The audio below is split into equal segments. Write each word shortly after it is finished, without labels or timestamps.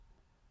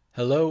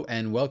Hello,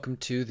 and welcome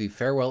to the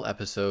farewell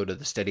episode of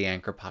the Steady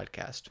Anchor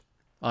podcast.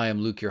 I am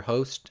Luke, your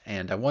host,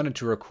 and I wanted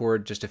to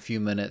record just a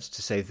few minutes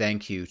to say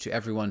thank you to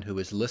everyone who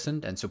has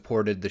listened and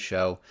supported the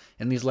show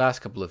in these last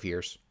couple of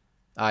years.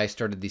 I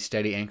started the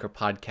Steady Anchor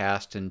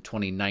podcast in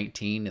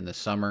 2019 in the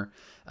summer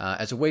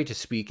as a way to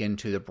speak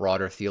into the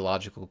broader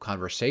theological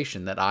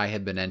conversation that I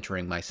had been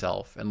entering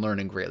myself and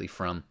learning greatly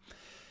from.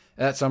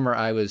 That summer,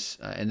 I was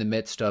in the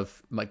midst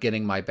of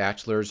getting my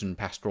bachelor's in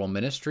pastoral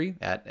ministry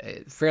at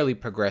a fairly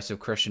progressive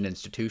Christian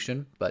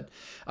institution, but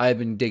I had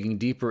been digging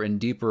deeper and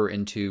deeper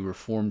into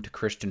Reformed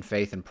Christian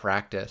faith and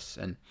practice.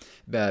 And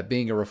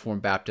being a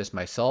Reformed Baptist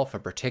myself, a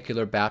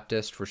particular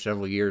Baptist for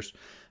several years,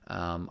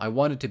 I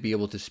wanted to be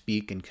able to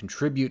speak and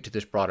contribute to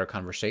this broader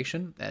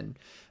conversation and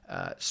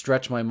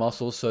stretch my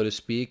muscles, so to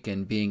speak,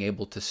 in being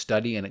able to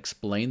study and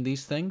explain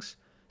these things.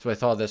 So I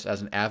saw this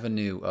as an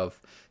avenue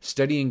of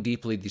studying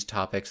deeply these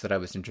topics that I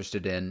was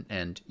interested in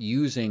and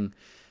using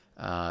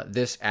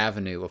this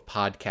avenue of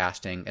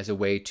podcasting as a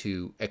way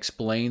to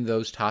explain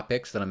those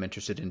topics that I'm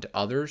interested in to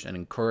others and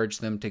encourage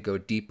them to go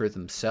deeper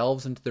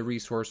themselves into the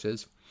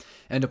resources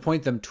and to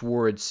point them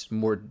towards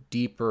more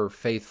deeper,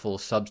 faithful,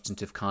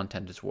 substantive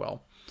content as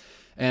well.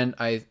 And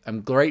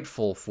I'm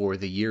grateful for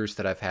the years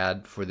that I've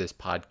had for this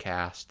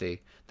podcast,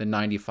 the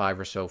 95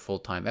 or so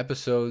full-time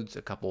episodes,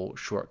 a couple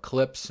short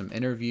clips, some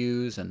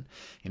interviews, and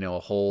a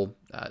whole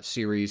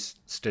series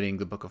studying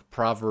the book of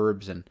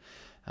Proverbs, and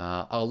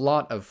a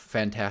lot of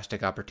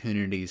fantastic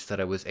opportunities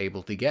that I was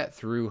able to get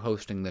through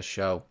hosting this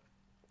show.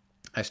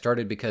 I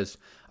started because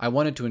I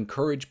wanted to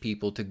encourage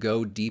people to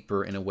go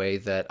deeper in a way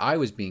that I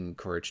was being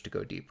encouraged to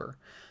go deeper.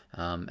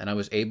 And I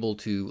was able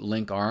to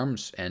link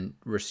arms and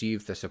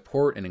receive the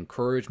support and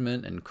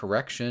encouragement and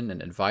correction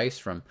and advice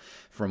from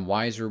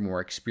wiser,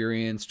 more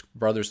experienced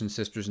brothers and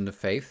sisters in the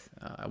faith.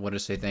 I want to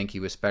say thank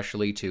you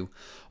especially to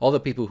all the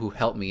people who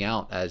helped me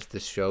out as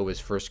this show was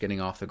first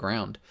getting off the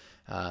ground.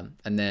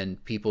 And then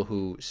people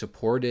who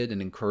supported and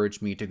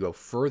encouraged me to go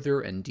further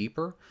and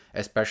deeper,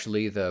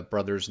 especially the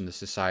Brothers in the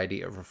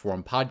Society of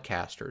Reformed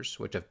Podcasters,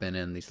 which I've been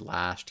in these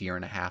last year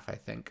and a half, I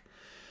think.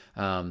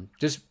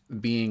 Just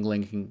being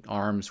linking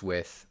arms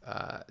with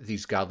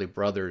these godly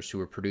brothers who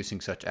are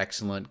producing such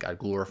excellent,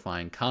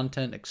 God-glorifying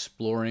content,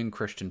 exploring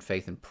Christian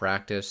faith and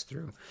practice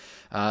through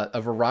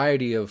a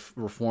variety of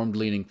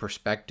Reformed-leaning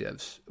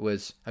perspectives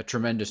was a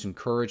tremendous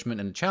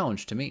encouragement and a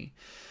challenge to me.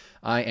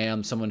 I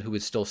am someone who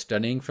is still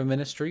studying for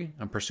ministry.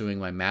 I'm pursuing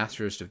my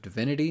Master's of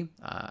Divinity.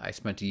 I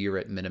spent a year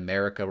at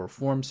Mid-America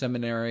Reformed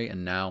Seminary,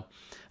 and now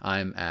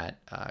I'm at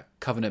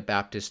Covenant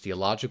Baptist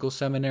Theological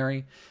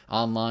Seminary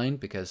online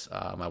because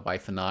my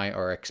wife and I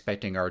are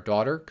expecting our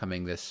daughter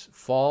coming this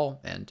fall,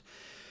 and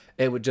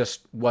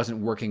just wasn't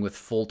working with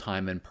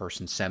full-time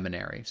in-person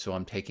seminary. So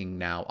I'm taking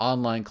now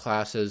online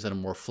classes at a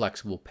more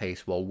flexible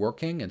pace while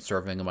working and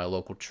serving in my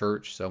local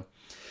church. So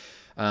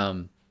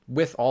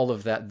with all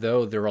of that,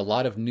 though, there are a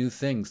lot of new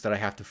things that I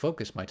have to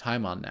focus my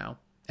time on now.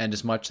 And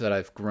as much that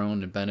I've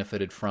grown and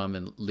benefited from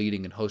in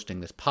leading and hosting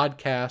this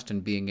podcast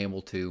and being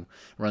able to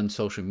run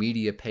social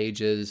media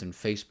pages and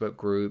Facebook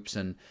groups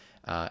and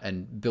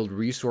build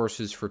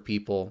resources for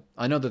people,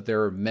 I know that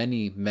there are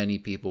many, many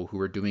people who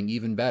are doing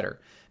even better.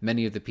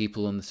 Many of the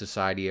people in the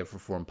Society of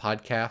Reformed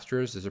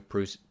Podcasters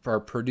are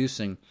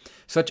producing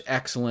such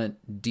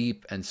excellent,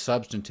 deep, and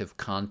substantive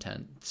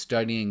content,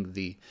 studying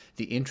the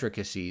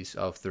intricacies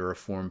of the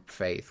Reformed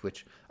faith,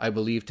 which I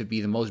believe to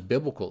be the most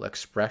biblical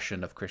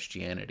expression of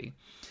Christianity.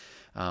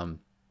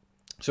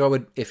 So I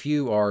would, if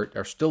you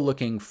are still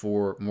looking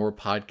for more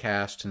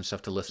podcasts and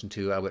stuff to listen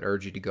to, I would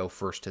urge you to go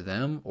first to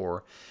them.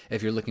 Or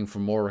if you're looking for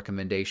more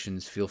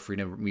recommendations, feel free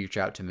to reach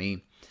out to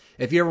me.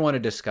 If you ever want to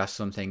discuss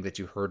something that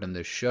you heard on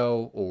this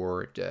show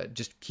or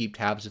just keep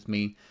tabs with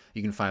me,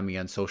 you can find me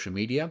on social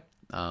media.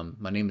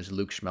 My name is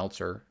Luke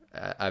Schmelzer.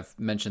 I've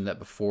mentioned that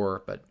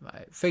before, but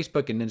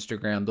Facebook and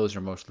Instagram, those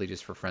are mostly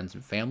just for friends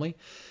and family.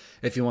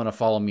 If you want to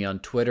follow me on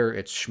Twitter,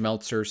 it's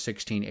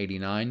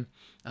Schmelzer1689.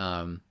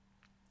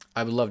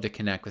 I would love to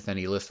connect with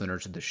any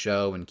listeners of the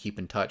show and keep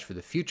in touch for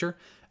the future.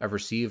 I've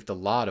received a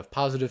lot of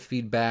positive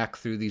feedback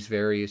through these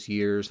various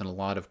years and a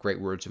lot of great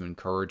words of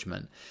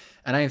encouragement.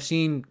 And I have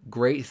seen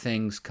great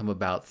things come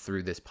about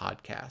through this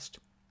podcast.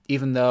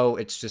 Even though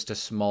it's just a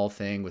small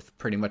thing with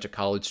pretty much a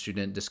college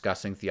student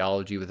discussing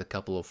theology with a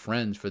couple of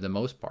friends for the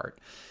most part,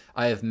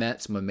 I have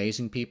met some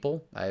amazing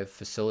people. I have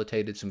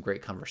facilitated some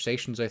great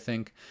conversations, I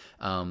think.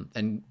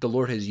 And the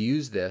Lord has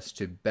used this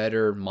to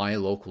better my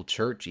local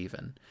church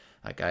even.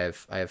 Like I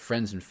have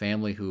friends and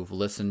family who have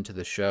listened to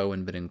the show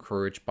and been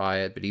encouraged by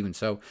it. But even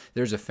so,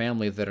 there's a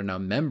family that are now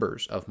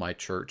members of my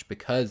church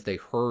because they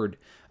heard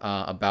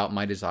about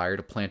my desire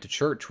to plant a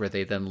church where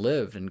they then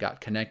lived and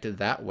got connected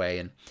that way.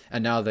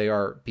 And now they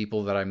are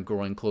people that I'm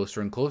growing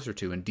closer and closer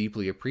to and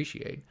deeply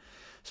appreciate.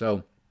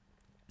 So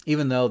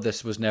even though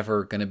this was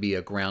never going to be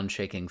a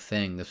ground-shaking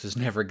thing, this was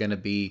never going to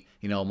be,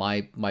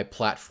 my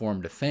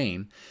platform to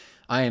fame,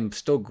 I am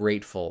still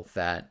grateful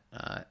that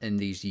in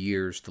these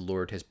years the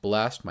Lord has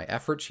blessed my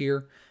efforts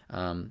here,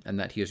 and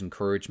that he has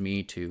encouraged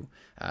me to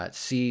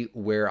see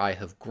where I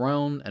have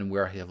grown and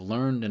where I have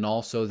learned, and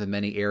also the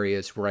many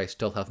areas where I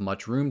still have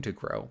much room to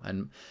grow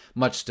and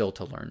much still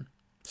to learn.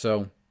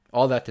 So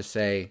all that to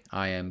say,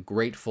 I am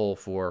grateful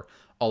for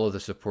all of the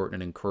support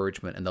and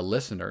encouragement and the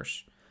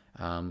listeners.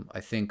 I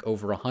think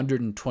over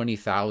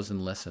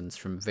 120,000 listens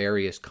from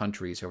various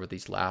countries over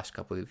these last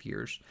couple of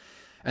years.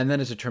 And that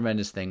is a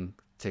tremendous thing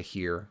to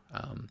hear.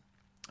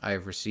 I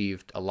have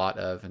received a lot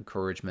of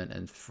encouragement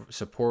and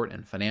support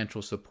and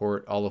financial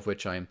support, all of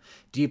which I'm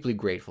deeply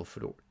grateful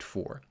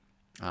for.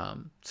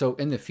 So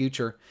in the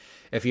future,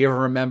 if you ever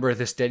remember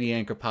the Steady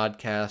Anchor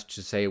podcast,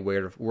 to say a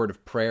word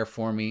of prayer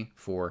for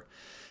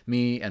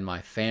me and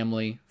my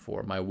family,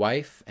 for my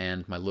wife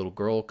and my little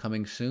girl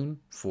coming soon,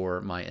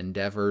 for my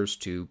endeavors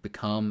to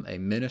become a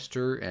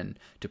minister and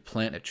to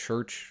plant a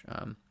church,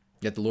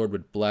 that the Lord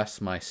would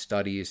bless my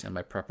studies and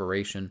my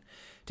preparation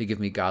to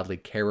give me godly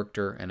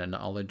character and a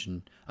knowledge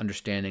and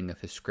understanding of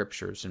his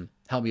scriptures, and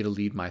help me to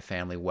lead my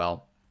family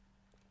well.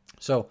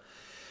 So,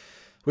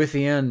 with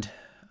the end,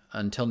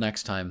 until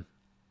next time,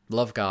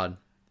 love God,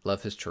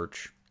 love his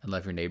church, and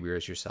love your neighbor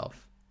as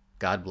yourself.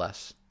 God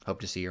bless. Hope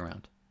to see you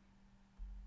around.